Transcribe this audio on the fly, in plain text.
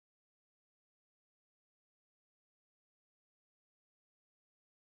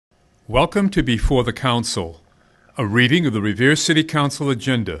Welcome to Before the Council, a reading of the Revere City Council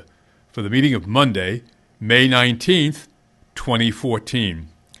Agenda for the meeting of Monday, May 19th, 2014.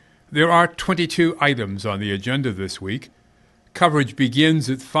 There are 22 items on the agenda this week. Coverage begins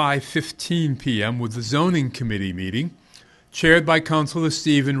at 5:15 p.m. with the Zoning Committee meeting, chaired by Councilor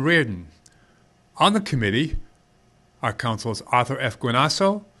Stephen Reardon. On the committee are Councilors Arthur F.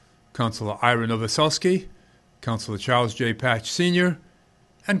 Guanasso, Councilor Ira Novoselsky, Councilor Charles J. Patch Sr.,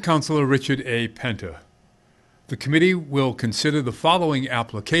 and Councilor Richard A. Penta. The committee will consider the following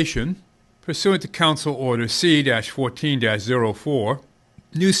application, pursuant to Council Order C-14-04,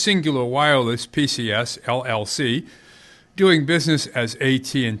 New Singular Wireless PCS, LLC, doing business as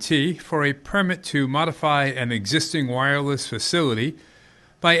AT&T for a permit to modify an existing wireless facility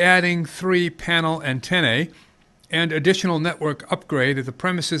by adding 3 panel antennae and additional network upgrade at the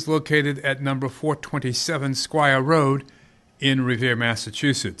premises located at number 427 Squire Road in Revere,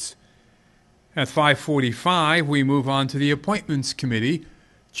 Massachusetts. At 5:45, we move on to the Appointments Committee,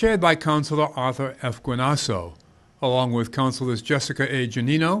 chaired by Councilor Arthur F. Guanasso, along with Councilors Jessica A.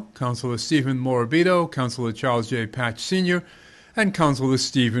 Giannino, Councilor Stephen Morabito, Councilor Charles J. Patch Sr., and Councilor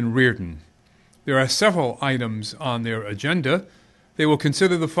Stephen Reardon. There are several items on their agenda. They will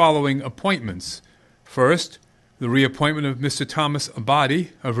consider the following appointments. First, the reappointment of Mr. Thomas Abadi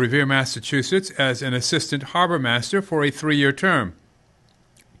of Revere, Massachusetts as an Assistant Harbor Master for a 3-year term.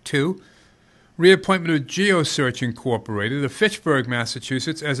 2. Reappointment of GeoSearch Incorporated of Fitchburg,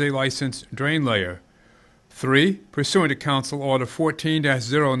 Massachusetts as a licensed drain layer. 3. Pursuant to Council Order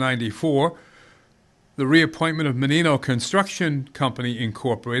 14-094, the reappointment of Menino Construction Company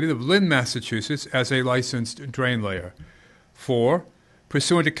Incorporated of Lynn, Massachusetts as a licensed drain layer. 4.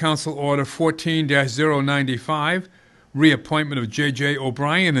 Pursuant to Council Order 14-095, reappointment of J.J.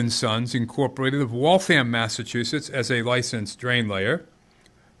 O'Brien & Sons, Incorporated of Waltham, Massachusetts, as a licensed drain layer.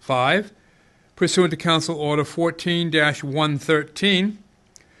 5. Pursuant to Council Order 14-113,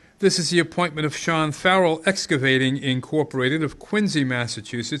 this is the appointment of Sean Farrell Excavating, Incorporated of Quincy,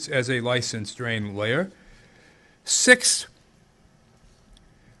 Massachusetts, as a licensed drain layer. 6.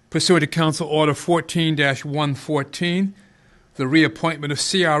 Pursuant to Council Order 14-114, the reappointment of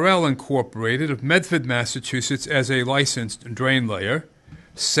CRL Incorporated of Medford, Massachusetts as a licensed drain layer.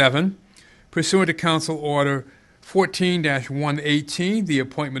 7. Pursuant to Council Order 14-118, the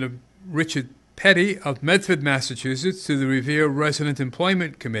appointment of Richard Petty of Medford, Massachusetts to the Revere Resident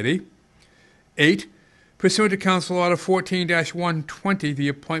Employment Committee. 8. Pursuant to Council Order 14-120, the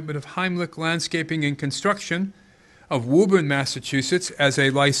appointment of Heimlich Landscaping and Construction of Woburn, Massachusetts as a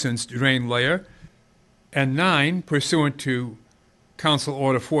licensed drain layer. And 9, pursuant to Council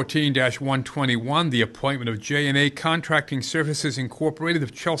Order 14-121, the appointment of J&A Contracting Services Incorporated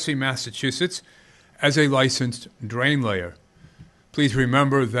of Chelsea, Massachusetts, as a licensed drain layer. Please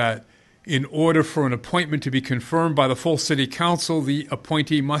remember that in order for an appointment to be confirmed by the full City Council, the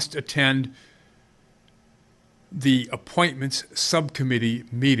appointee must attend the Appointments Subcommittee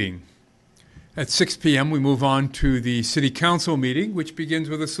meeting. At 6 p.m., we move on to the City Council meeting, which begins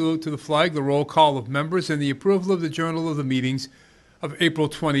with a salute to the flag, the roll call of members, and the approval of the Journal of the Meetings of April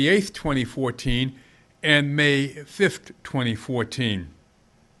 28th, 2014, and May 5th, 2014.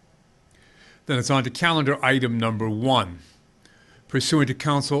 Then it's on to calendar item number 1. Pursuant to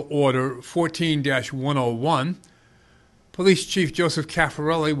Council Order 14-101, Police Chief Joseph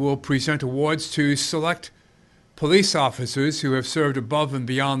Caffarelli will present awards to select police officers who have served above and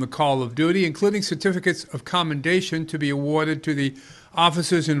beyond the call of duty, including certificates of commendation to be awarded to the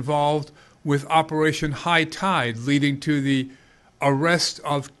officers involved with Operation High Tide, leading to the arrest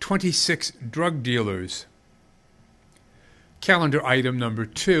of 26 drug dealers. Calendar item number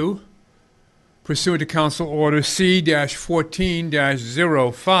 2. Pursuant to Council Order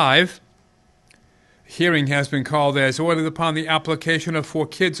C-14-05, hearing has been called as ordered upon the application of For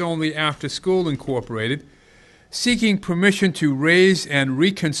Kids Only After School Incorporated, seeking permission to raise and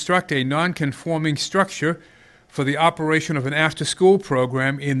reconstruct a non-conforming structure for the operation of an after-school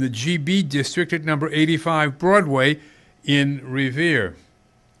program in the GB District at number 85 Broadway in Revere.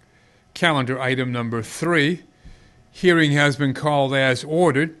 Calendar item number 3, hearing has been called as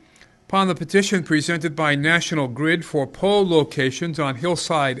ordered upon the petition presented by National Grid for pole locations on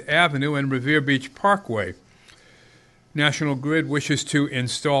Hillside Avenue and Revere Beach Parkway. National Grid wishes to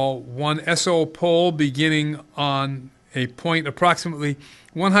install one SO pole beginning on a point approximately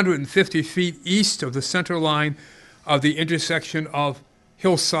 150 feet east of the center line of the intersection of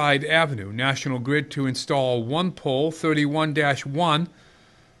Hillside Avenue. National Grid to install one pole, 31-1,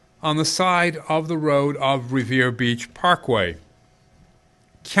 on the side of the road of Revere Beach Parkway.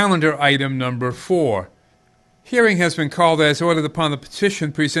 Calendar item number 4. Hearing has been called as ordered upon the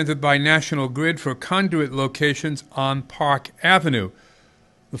petition presented by National Grid for conduit locations on Park Avenue.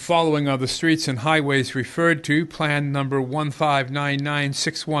 The following are the streets and highways referred to: Plan number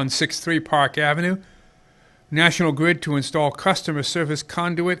 15996163 Park Avenue. National Grid to install customer service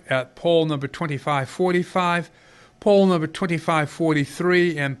conduit at pole number 2545, pole number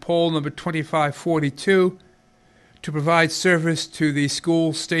 2543, and pole number 2542 to provide service to the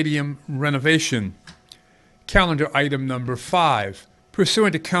school stadium renovation. Calendar item number 5.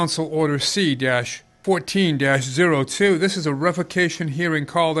 Pursuant to Council Order C-14-02, this is a revocation hearing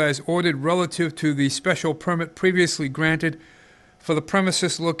called as ordered relative to the special permit previously granted for the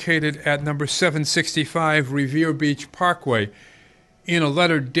premises located at number 765 Revere Beach Parkway. In a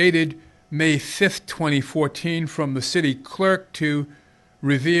letter dated May 5, 2014, from the city clerk to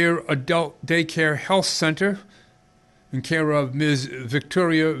Revere Adult Daycare Health Center, in care of Ms.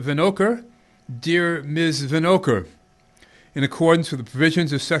 Victoria Vinokur. Dear Ms. Vinokur, in accordance with the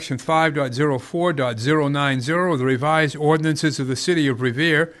provisions of Section 5.04.090 of the revised ordinances of the City of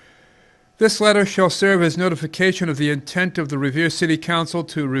Revere, this letter shall serve as notification of the intent of the Revere City Council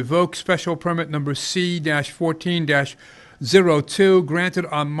to revoke special permit number C-14-02 granted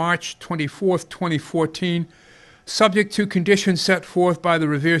on March 24, 2014, subject to conditions set forth by the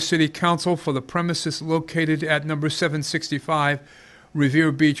Revere City Council for the premises located at number 765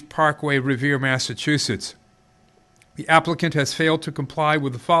 Revere Beach Parkway, Revere, Massachusetts. The applicant has failed to comply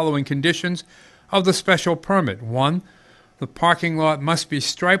with the following conditions of the special permit. 1. The parking lot must be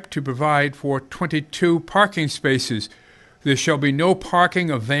striped to provide for 22 parking spaces. There shall be no parking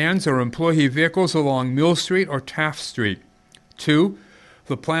of vans or employee vehicles along Mill Street or Taft Street. 2.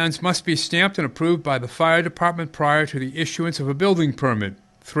 The plans must be stamped and approved by the fire department prior to the issuance of a building permit.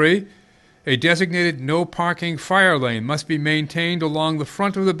 3. A designated no parking fire lane must be maintained along the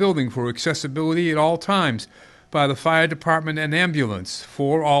front of the building for accessibility at all times by the fire department and ambulance.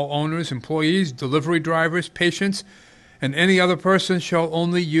 4. All owners, employees, delivery drivers, patients, and any other person shall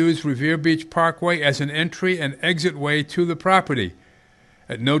only use Revere Beach Parkway as an entry and exit way to the property.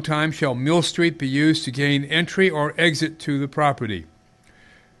 At no time shall Mill Street be used to gain entry or exit to the property.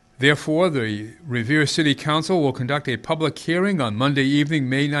 Therefore, the Revere City Council will conduct a public hearing on Monday evening,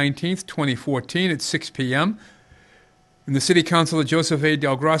 May 19, 2014 at 6 p.m. in the City Council of Joseph A.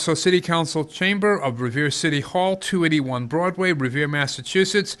 Del Grasso City Council Chamber of Revere City Hall, 281 Broadway, Revere,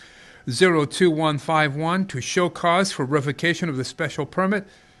 Massachusetts, 02151, to show cause for revocation of the special permit.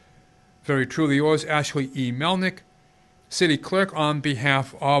 Very truly yours, Ashley E. Melnick, City Clerk, on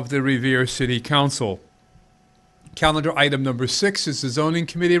behalf of the Revere City Council. Calendar item number 6 is the Zoning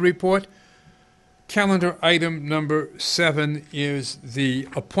Committee report. Calendar item number 7 is the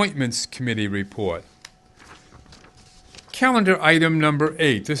Appointments Committee report. Calendar item number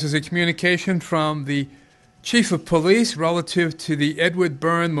 8. This is a communication from the Chief of Police relative to the Edward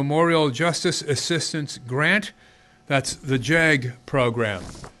Byrne Memorial Justice Assistance Grant. That's the JAG program.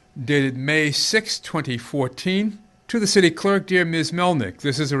 Dated May 6, 2014. To the City Clerk, dear Ms. Melnick,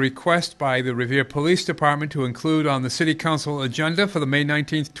 this is a request by the Revere Police Department to include on the City Council agenda for the May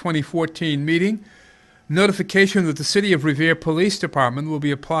 19, 2014 meeting notification that the City of Revere Police Department will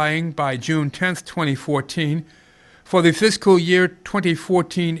be applying by June 10, 2014 for the fiscal year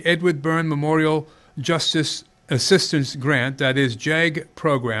 2014 Edward Byrne Memorial Justice Assistance Grant, that is JAG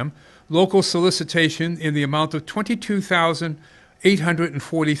program, local solicitation in the amount of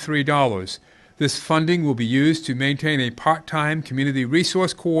 $22,843. This funding will be used to maintain a part-time community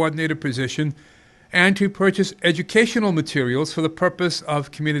resource coordinator position and to purchase educational materials for the purpose of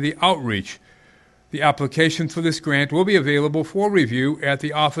community outreach. The application for this grant will be available for review at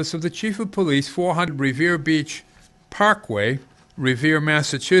the Office of the Chief of Police, 400 Revere Beach Parkway, Revere,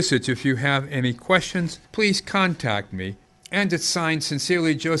 Massachusetts. If you have any questions, please contact me. And it's signed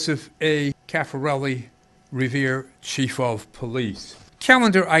Sincerely Joseph A. Caffarelli, Revere Chief of Police.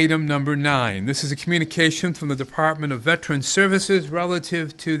 Calendar item number 9. This is a communication from the Department of Veteran Services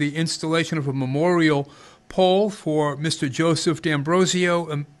relative to the installation of a memorial pole for Mr. Joseph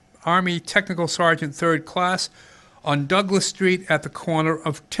D'Ambrosio, Army Technical Sergeant 3rd Class, on Douglas Street at the corner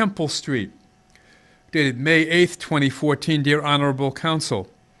of Temple Street. Dated May 8, 2014, Dear Honorable Council,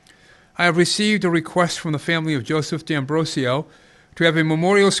 I have received a request from the family of Joseph D'Ambrosio to have a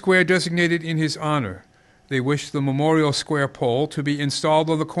memorial square designated in his honor. They wish the memorial square pole to be installed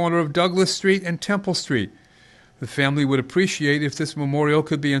on the corner of Douglas Street and Temple Street. The family would appreciate if this memorial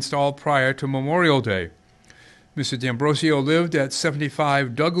could be installed prior to Memorial Day. Mr. D'Ambrosio lived at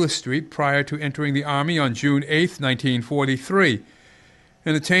 75 Douglas Street prior to entering the Army on June 8, 1943,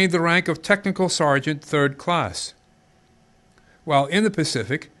 and attained the rank of Technical Sergeant 3rd Class. While in the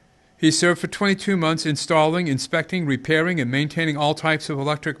Pacific, He served for 22 months installing, inspecting, repairing, and maintaining all types of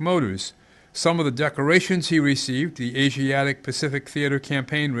electric motors. Some of the decorations he received: the Asiatic Pacific Theater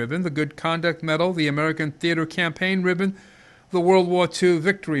Campaign Ribbon, the Good Conduct Medal, the American Theater Campaign Ribbon, the World War II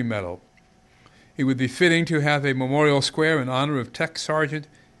Victory Medal. It would be fitting to have a memorial square in honor of Tech Sergeant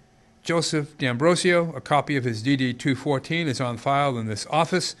Joseph D'Ambrosio. A copy of his DD-214 is on file in this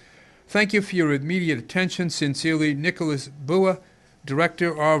office. Thank you for your immediate attention. Sincerely, Nicholas Bua,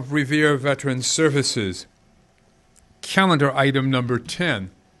 Director of Revere Veterans Services. Calendar item number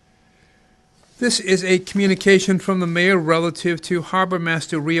 10. This is a communication from the mayor relative to harbor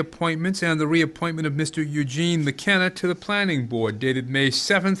master reappointments and the reappointment of Mr. Eugene McKenna to the planning board, dated May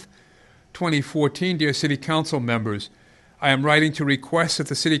 7th, 2014. Dear City Council members, I am writing to request that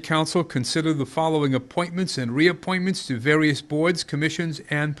the City Council consider the following appointments and reappointments to various boards, commissions,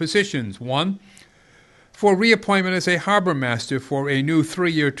 and positions. 1. For reappointment as a harbor master for a new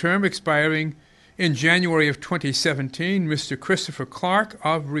 3-year term expiring in January of 2017, Mr. Christopher Clark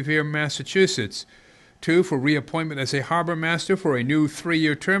of Revere, Massachusetts. 2. For reappointment as a harbor master for a new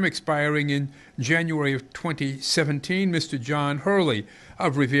 3-year term expiring in January of 2017, Mr. John Hurley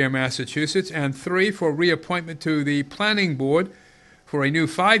of Revere, Massachusetts. And 3. For reappointment to the planning board for a new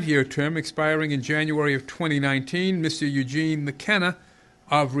 5-year term expiring in January of 2019, Mr. Eugene McKenna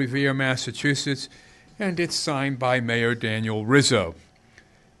of Revere, Massachusetts. And it's signed by Mayor Daniel Rizzo.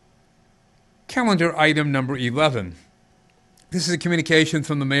 Calendar item number 11. This is a communication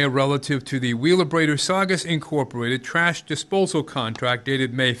from the mayor relative to the Wheelabrator Saugus Incorporated trash disposal contract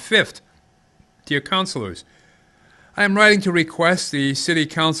dated May 5th. Dear councilors, I am writing to request the City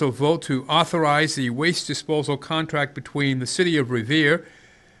Council vote to authorize the waste disposal contract between the City of Revere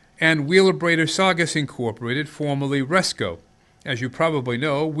and Wheelabrator Saugus Incorporated, formerly Resco. As you probably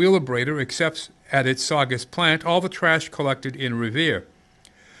know, Wheelabrator accepts at its Saugus plant all the trash collected in Revere.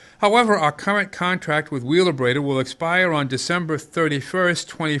 However, our current contract with Wheelabrator will expire on December 31st,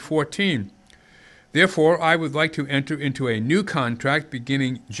 2014. Therefore, I would like to enter into a new contract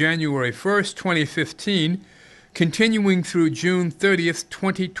beginning January 1st, 2015, continuing through June 30th,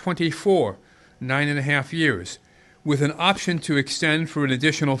 2024, 9.5 years, with an option to extend for an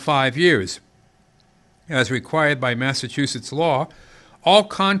additional 5 years. As required by Massachusetts law, all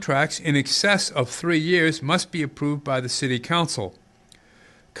contracts in excess of 3 years must be approved by the City Council.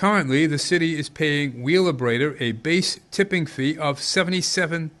 Currently, the city is paying Wheelabrator a base tipping fee of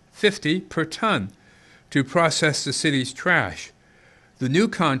 $77.50 per ton to process the city's trash. The new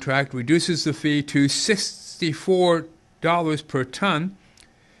contract reduces the fee to $64 per ton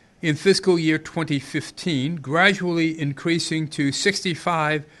in fiscal year 2015, gradually increasing to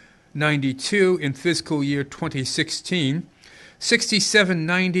 $65.92 in fiscal year 2016,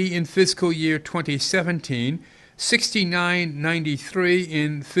 $67.90 in fiscal year 2017, $69.93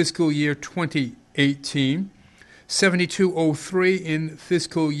 in fiscal year 2018, $72.03 in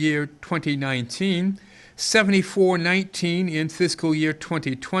fiscal year 2019, $74.19 in fiscal year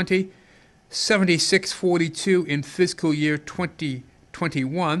 2020, $76.42 in fiscal year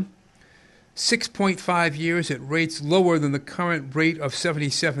 2021, 6.5 years at rates lower than the current rate of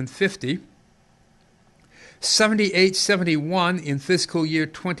 $77.50, $78.71 in fiscal year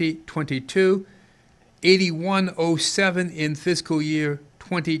 2022, $81.07 in fiscal year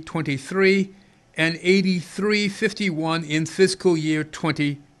 2023, and $83.51 in fiscal year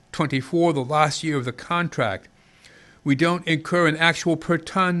 2024, the last year of the contract. We don't incur an actual per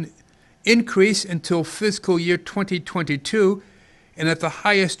ton increase until fiscal year 2022, and at the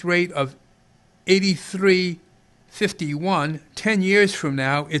highest rate of $83.51, 10 years from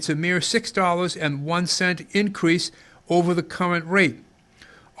now, it's a mere $6.01 increase over the current rate.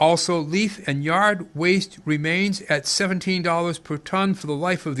 Also, leaf and yard waste remains at $17 per ton for the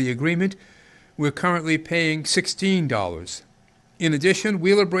life of the agreement. We're currently paying $16. In addition,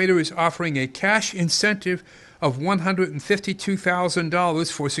 Wheelabrator is offering a cash incentive of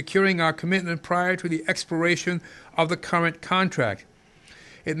 $152,000 for securing our commitment prior to the expiration of the current contract.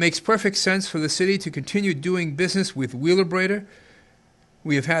 It makes perfect sense for the city to continue doing business with Wheelabrator.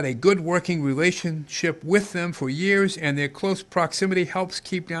 We have had a good working relationship with them for years, and their close proximity helps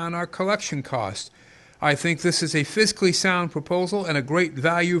keep down our collection costs. I think this is a fiscally sound proposal and a great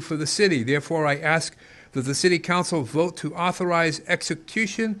value for the city. Therefore, I ask that the City Council vote to authorize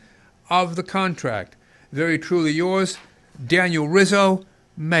execution of the contract. Very truly yours, Daniel Rizzo,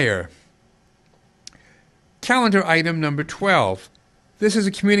 Mayor. Calendar item number 12. This is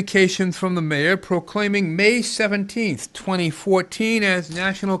a communication from the mayor proclaiming May 17th, 2014 as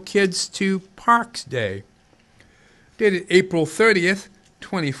National Kids to Parks Day. Dated April 30th,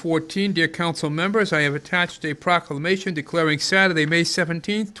 2014. Dear council members, I have attached a proclamation declaring Saturday, May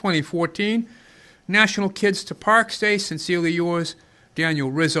 17th, 2014, National Kids to Parks Day. Sincerely yours,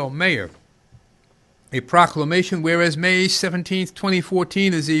 Daniel Rizzo, Mayor. A proclamation whereas May 17th,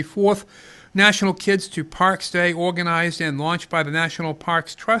 2014 is the 4th National Kids to Parks Day organized and launched by the National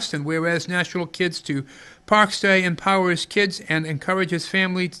Parks Trust, and whereas National Kids to Parks Day empowers kids and encourages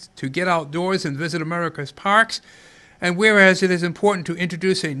families to get outdoors and visit America's parks, and whereas it is important to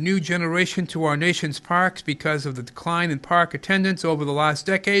introduce a new generation to our nation's parks because of the decline in park attendance over the last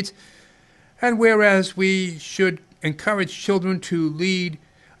decades, and whereas we should encourage children to lead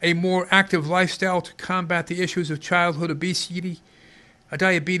a more active lifestyle to combat the issues of childhood obesity,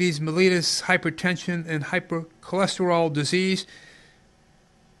 diabetes, mellitus, hypertension, and hypercholesterol disease.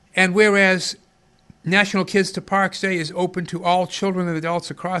 And whereas National Kids to Parks Day is open to all children and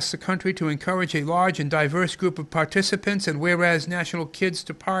adults across the country to encourage a large and diverse group of participants, and whereas National Kids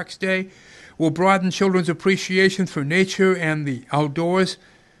to Parks Day will broaden children's appreciation for nature and the outdoors.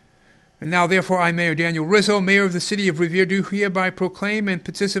 And now, therefore, I, Mayor Daniel Rizzo, Mayor of the City of Revere, do hereby proclaim and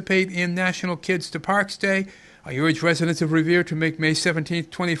participate in National Kids to Parks Day. I urge residents of Revere to make May 17,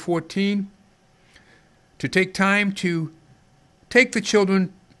 2014, to take time to take the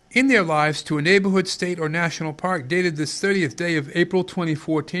children in their lives to a neighborhood, state, or national park, dated this 30th day of April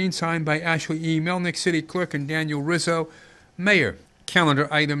 2014, signed by Ashley E. Melnick, City Clerk, and Daniel Rizzo, Mayor.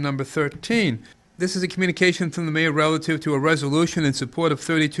 Calendar item number 13. This is a communication from the Mayor relative to a resolution in support of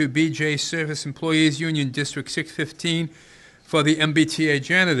 32 BJ Service Employees Union District 615 for the MBTA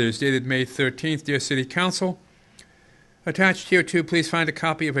janitors, dated May 13th. Dear City Council, attached hereto, please find a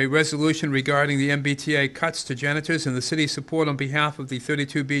copy of a resolution regarding the MBTA cuts to janitors and the city's support on behalf of the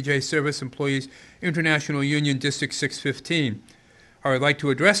 32 BJ Service Employees International Union District 615. I would like to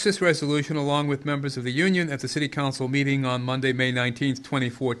address this resolution along with members of the union at the City Council meeting on Monday, May 19th,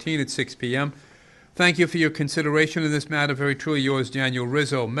 2014 at 6 p.m. Thank you for your consideration in this matter. Very truly yours, Daniel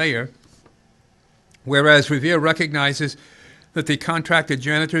Rizzo, Mayor. Whereas Revere recognizes that the contracted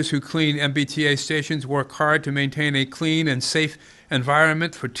janitors who clean MBTA stations work hard to maintain a clean and safe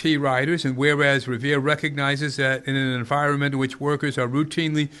environment for T-riders, and whereas Revere recognizes that in an environment in which workers are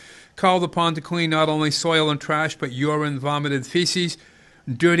routinely called upon to clean not only soil and trash but urine, vomit, and feces,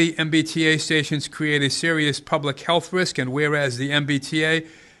 dirty MBTA stations create a serious public health risk, and whereas the MBTA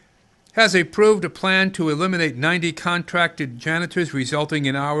has approved a plan to eliminate 90 contracted janitors, resulting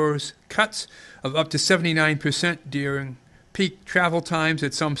in hours cuts of up to 79% during peak travel times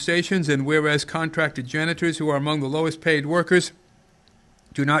at some stations, and whereas contracted janitors, who are among the lowest paid workers,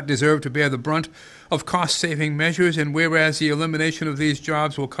 do not deserve to bear the brunt of cost-saving measures, and whereas the elimination of these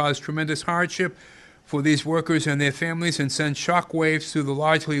jobs will cause tremendous hardship for these workers and their families and send shockwaves through the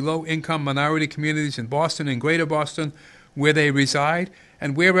largely low-income minority communities in Boston and Greater Boston where they reside,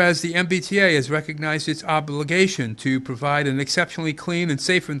 and whereas the MBTA has recognized its obligation to provide an exceptionally clean and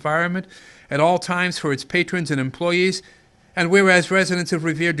safe environment at all times for its patrons and employees, and whereas residents of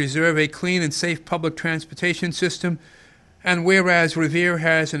Revere deserve a clean and safe public transportation system, and whereas Revere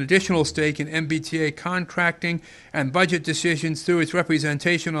has an additional stake in MBTA contracting and budget decisions through its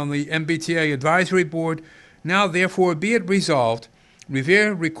representation on the MBTA Advisory Board, now therefore be it resolved,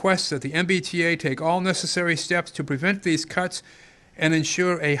 Revere requests that the MBTA take all necessary steps to prevent these cuts and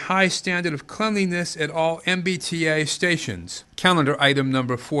ensure a high standard of cleanliness at all MBTA stations. Calendar item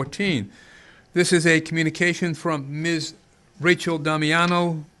number 14. This is a communication from Ms. Rachel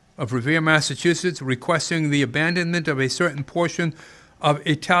Damiano of Revere, Massachusetts, requesting the abandonment of a certain portion of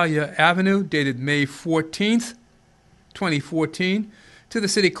Italia Avenue, dated May 14th, 2014. To the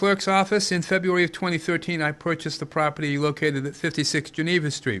City Clerk's office. In February of 2013, I purchased the property located at 56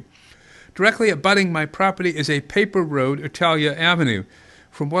 Geneva Street. Directly abutting my property is a paper road, Italia Avenue.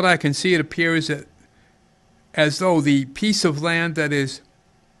 From what I can see, it appears as though the piece of land that is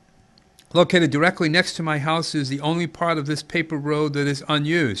located directly next to my house is the only part of this paper road that is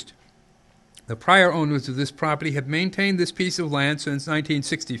unused. The prior owners of this property have maintained this piece of land since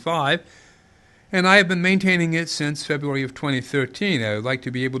 1965, and I have been maintaining it since February of 2013. I would like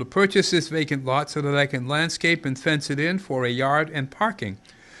to be able to purchase this vacant lot so that I can landscape and fence it in for a yard and parking.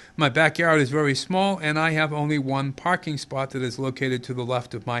 My backyard is very small, and I have only one parking spot that is located to the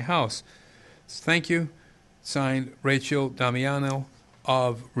left of my house. Thank you. Signed, Rachel Damiano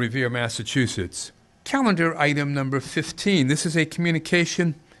of Revere, Massachusetts. Calendar item number 15. This is a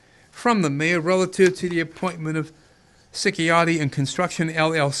communication from the Mayor relative to the appointment of Sicchiotti and Construction,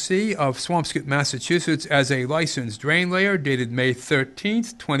 LLC of Swampscott, Massachusetts as a licensed drain layer, dated May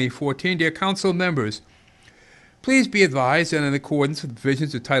 13th, 2014. Dear Council members, please be advised that in accordance with the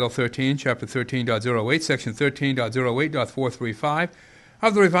provisions of Title 13, Chapter 13.08, Section 13.08.435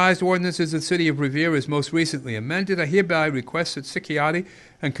 of the revised ordinances of the City of Revere as most recently amended, I hereby request that Sicchiotti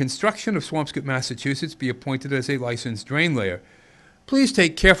and Construction of Swampscott, Massachusetts be appointed as a licensed drain layer. Please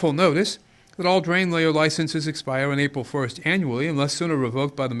take careful notice that all drain layer licenses expire on April 1st annually unless sooner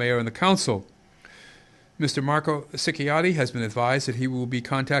revoked by the mayor and the council. Mr. Marco Sicchiotti has been advised that he will be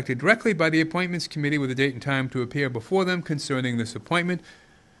contacted directly by the Appointments Committee with a date and time to appear before them concerning this appointment.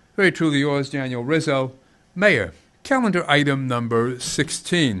 Very truly yours, Daniel Rizzo, Mayor. Calendar item number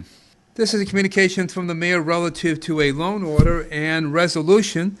 16. This is a communication from the mayor relative to a loan order and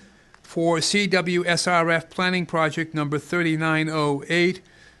resolution for CWSRF Planning Project number 3908,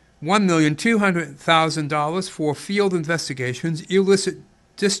 $1,200,000 for field investigations, illicit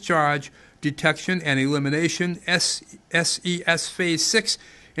discharge detection and elimination, SES Phase 6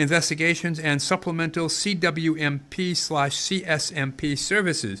 investigations, and supplemental CWMP/CSMP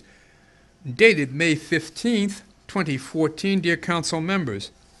services. Dated May 15th, 2014, dear council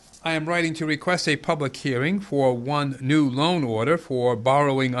members, I am writing to request a public hearing for one new loan order for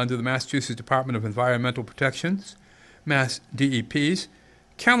borrowing under the Massachusetts Department of Environmental Protection's, Mass DEP's,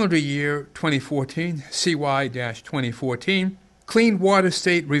 calendar year 2014, CY-2014, Clean Water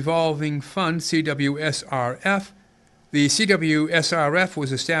State Revolving Fund, CWSRF. The CWSRF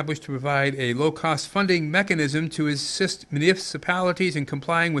was established to provide a low-cost funding mechanism to assist municipalities in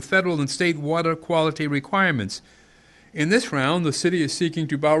complying with federal and state water quality requirements. In this round, the city is seeking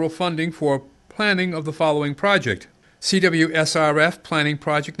to borrow funding for planning of the following project. CWSRF Planning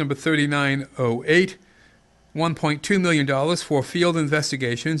Project number 3908, $1.2 million for field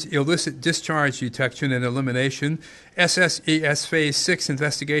investigations, illicit discharge detection and elimination, SSES Phase 6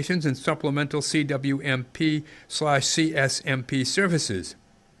 investigations, and supplemental CWMP/CSMP services.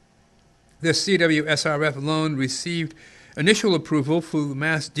 This CWSRF loan received initial approval for the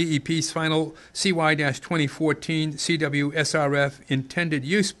Mass DEP's final CY-2014 CWSRF intended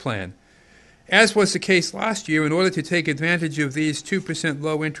use plan. As was the case last year, in order to take advantage of these 2%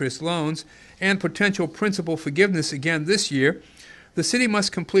 low-interest loans and potential principal forgiveness again this year, the city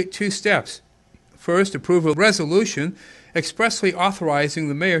must complete two steps. First, approve a resolution expressly authorizing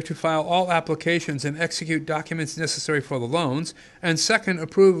the mayor to file all applications and execute documents necessary for the loans, and second,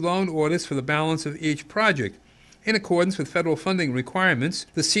 approve loan orders for the balance of each project. In accordance with federal funding requirements,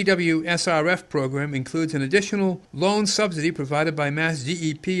 the CWSRF program includes an additional loan subsidy provided by Mass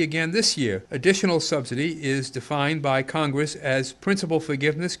DEP again this year. Additional subsidy is defined by Congress as principal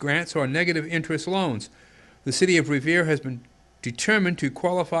forgiveness, grants, or negative interest loans. The City of Revere has been determined to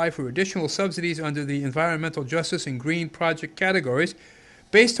qualify for additional subsidies under the environmental justice and green project categories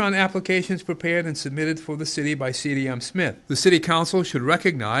based on applications prepared and submitted for the city by CDM Smith. The City Council should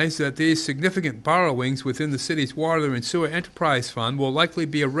recognize that these significant borrowings within the city's water and sewer enterprise fund will likely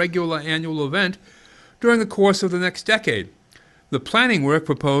be a regular annual event during the course of the next decade. The planning work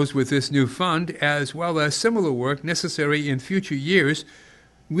proposed with this new fund, as well as similar work necessary in future years,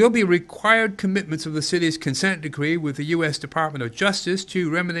 will be required commitments of the city's consent decree with the U.S. Department of Justice to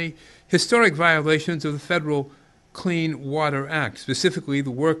remedy historic violations of the federal Clean Water Act. Specifically,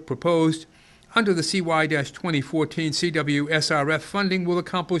 the work proposed under the CY-2014 CWSRF funding will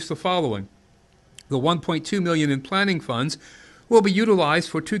accomplish the following. The $1.2 million in planning funds will be utilized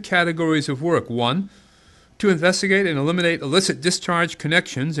for two categories of work. One, to investigate and eliminate illicit discharge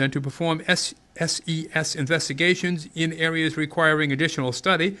connections and to perform SES investigations in areas requiring additional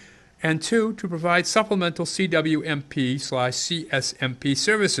study, and two, to provide supplemental CWMP/CSMP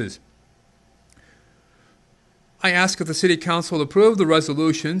services. I ask that the City Council approve the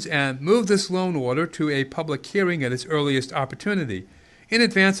resolutions and move this loan order to a public hearing at its earliest opportunity. In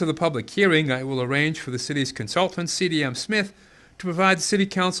advance of the public hearing, I will arrange for the city's consultant, CDM Smith, to provide the City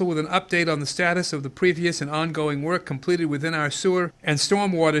Council with an update on the status of the previous and ongoing work completed within our sewer and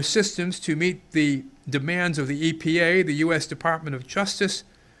stormwater systems to meet the demands of the EPA, the U.S. Department of Justice,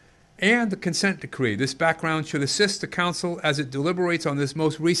 and the consent decree. This background should assist the Council as it deliberates on this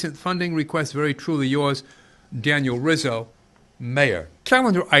most recent funding request. Very truly yours, Daniel Rizzo, Mayor.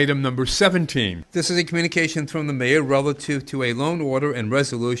 Calendar item number 17. This is a communication from the Mayor relative to a loan order and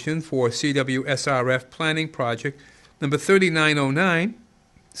resolution for CWSRF Planning Project number 3909,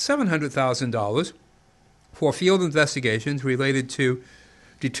 $700,000 for field investigations related to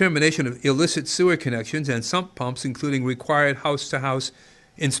determination of illicit sewer connections and sump pumps, including required house-to-house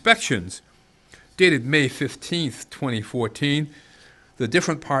inspections. Dated May 15th, 2014. The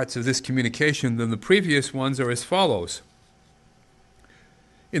different parts of this communication than the previous ones are as follows.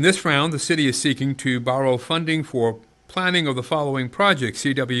 In this round, the city is seeking to borrow funding for planning of the following projects.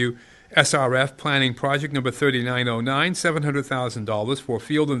 CWSRF Planning Project number 3909, $700,000 for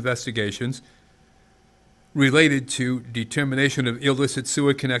field investigations, related to determination of illicit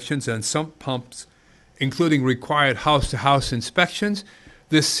sewer connections and sump pumps, including required house-to-house inspections.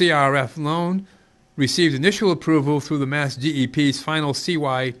 This CRF loan received initial approval through the Mass DEP's final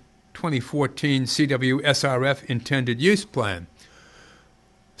CY 2014 CWSRF intended use plan.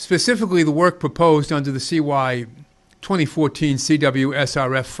 Specifically, the work proposed under the CY 2014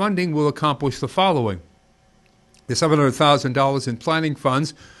 CWSRF funding will accomplish the following. The $700,000 in planning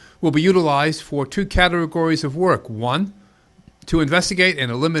funds will be utilized for two categories of work. One, to investigate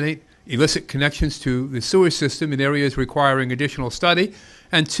and eliminate illicit connections to the sewer system in areas requiring additional study,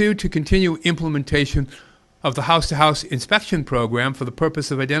 and two, to continue implementation of the house-to-house inspection program for the purpose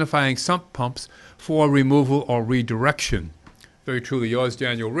of identifying sump pumps for removal or redirection. Very truly yours,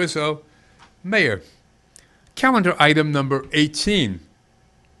 Daniel Rizzo, Mayor. Calendar item number 18.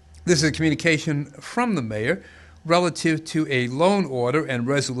 This is a communication from the Mayor relative to a loan order and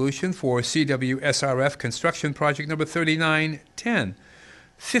resolution for CWSRF construction project number 3910.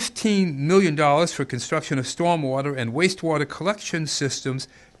 $15 million for construction of stormwater and wastewater collection systems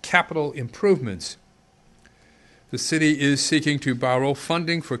capital improvements. The city is seeking to borrow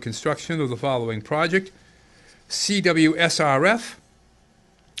funding for construction of the following project. CWSRF,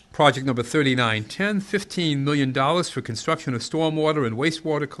 project number 3910, $15 million for construction of stormwater and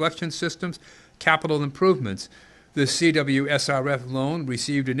wastewater collection systems capital improvements. The CWSRF loan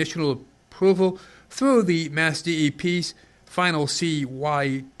received initial approval through the Mass DEP's final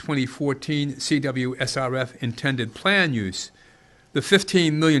CY 2014 CWSRF intended plan use. The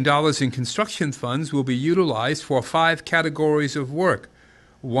 $15 million in construction funds will be utilized for 5 categories of work.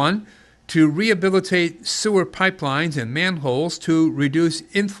 1, to rehabilitate sewer pipelines and manholes to reduce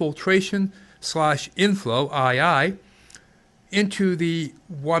infiltration/inflow, II, into the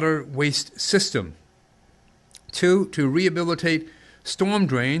water waste system. 2, to rehabilitate storm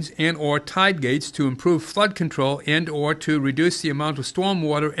drains and or tide gates to improve flood control and or to reduce the amount of storm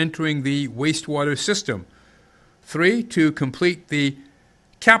water entering the wastewater system. 3, to complete the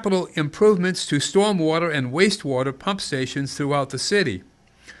capital improvements to stormwater and wastewater pump stations throughout the city.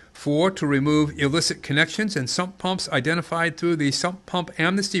 4, to remove illicit connections and sump pumps identified through the Sump Pump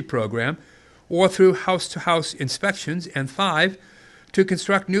Amnesty Program or through house-to-house inspections. And 5, to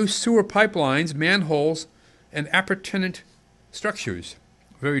construct new sewer pipelines, manholes, and appurtenant structures.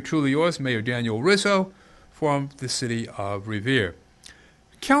 Very truly yours, Mayor Daniel Rizzo, from the city of Revere.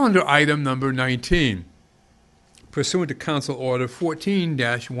 Calendar item number 19. Pursuant to Council Order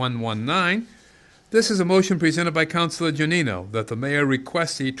 14-119, this is a motion presented by Councilor Giannino that the mayor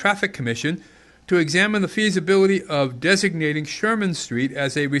requests the Traffic Commission to examine the feasibility of designating Sherman Street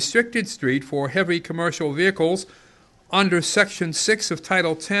as a restricted street for heavy commercial vehicles under Section 6 of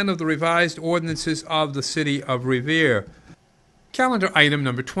Title 10 of the revised ordinances of the city of Revere. Calendar item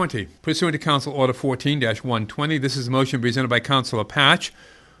number 20. Pursuant to Council Order 14-120, this is a motion presented by Councilor Patch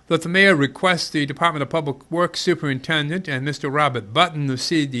that the mayor requests the Department of Public Works Superintendent and Mr. Robert Button, the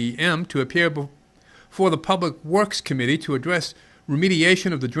CDM, to appear before the Public Works Committee to address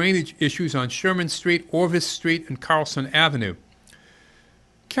remediation of the drainage issues on Sherman Street, Orvis Street, and Carlson Avenue.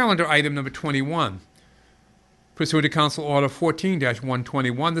 Calendar item number 21. Pursuant to Council Order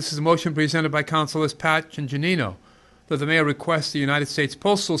 14-121, this is a motion presented by Councilors Patch and Giannino that the mayor requests the United States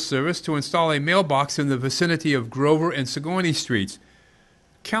Postal Service to install a mailbox in the vicinity of Grover and Sigourney Streets.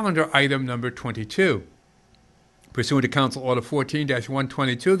 Calendar item number 22. Pursuant to Council Order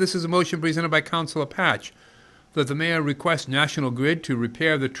 14-122, this is a motion presented by Councilor Patch that the mayor requests National Grid to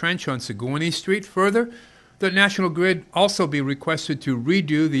repair the trench on Sigourney Street. Further, that National Grid also be requested to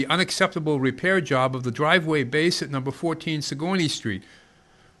redo the unacceptable repair job of the driveway base at number 14 Sigourney Street.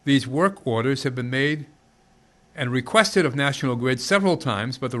 These work orders have been made and requested of National Grid several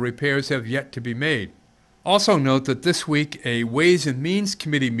times, but the repairs have yet to be made. Also note that this week a Ways and Means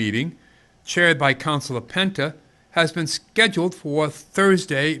Committee meeting, chaired by Councilor Penta, has been scheduled for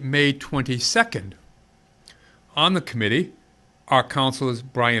Thursday, May 22nd. On the committee are Councilors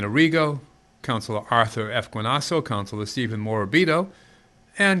Brian Arrigo, Councilor Arthur F. Guanasso, Councilor Stephen Morabito,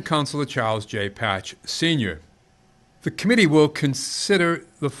 and Councilor Charles J. Patch, Sr. The committee will consider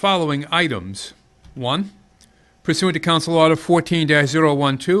the following items. 1. Pursuant to Council Order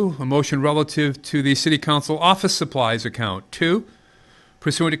 14-012, a motion relative to the City Council office supplies account. 2.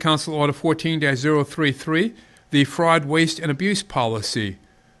 Pursuant to Council Order 14-033, the fraud, waste, and abuse policy.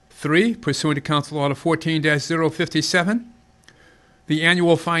 3. Pursuant to Council Order 14-057, the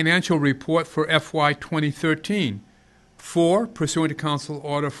annual financial report for FY 2013. 4. Pursuant to Council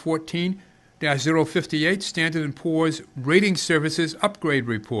Order 14-058, Standard & Poor's Rating Services Upgrade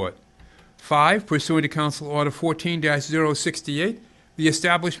Report. 5. Pursuant to Council Order 14-068, the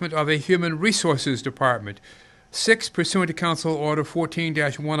establishment of a Human Resources Department. 6, pursuant to Council Order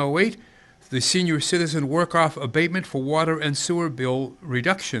 14-108, the Senior Citizen Work-Off Abatement for Water and Sewer Bill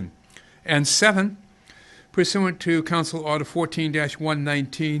Reduction. And 7, pursuant to Council Order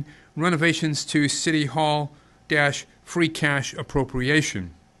 14-119, renovations to City Hall - free cash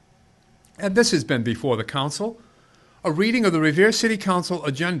appropriation. And this has been before the Council, a reading of the Revere City Council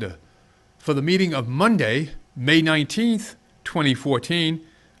Agenda for the meeting of Monday, May 19th, 2014.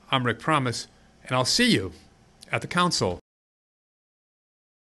 I'm Rick Promise, and I'll see you at the Council.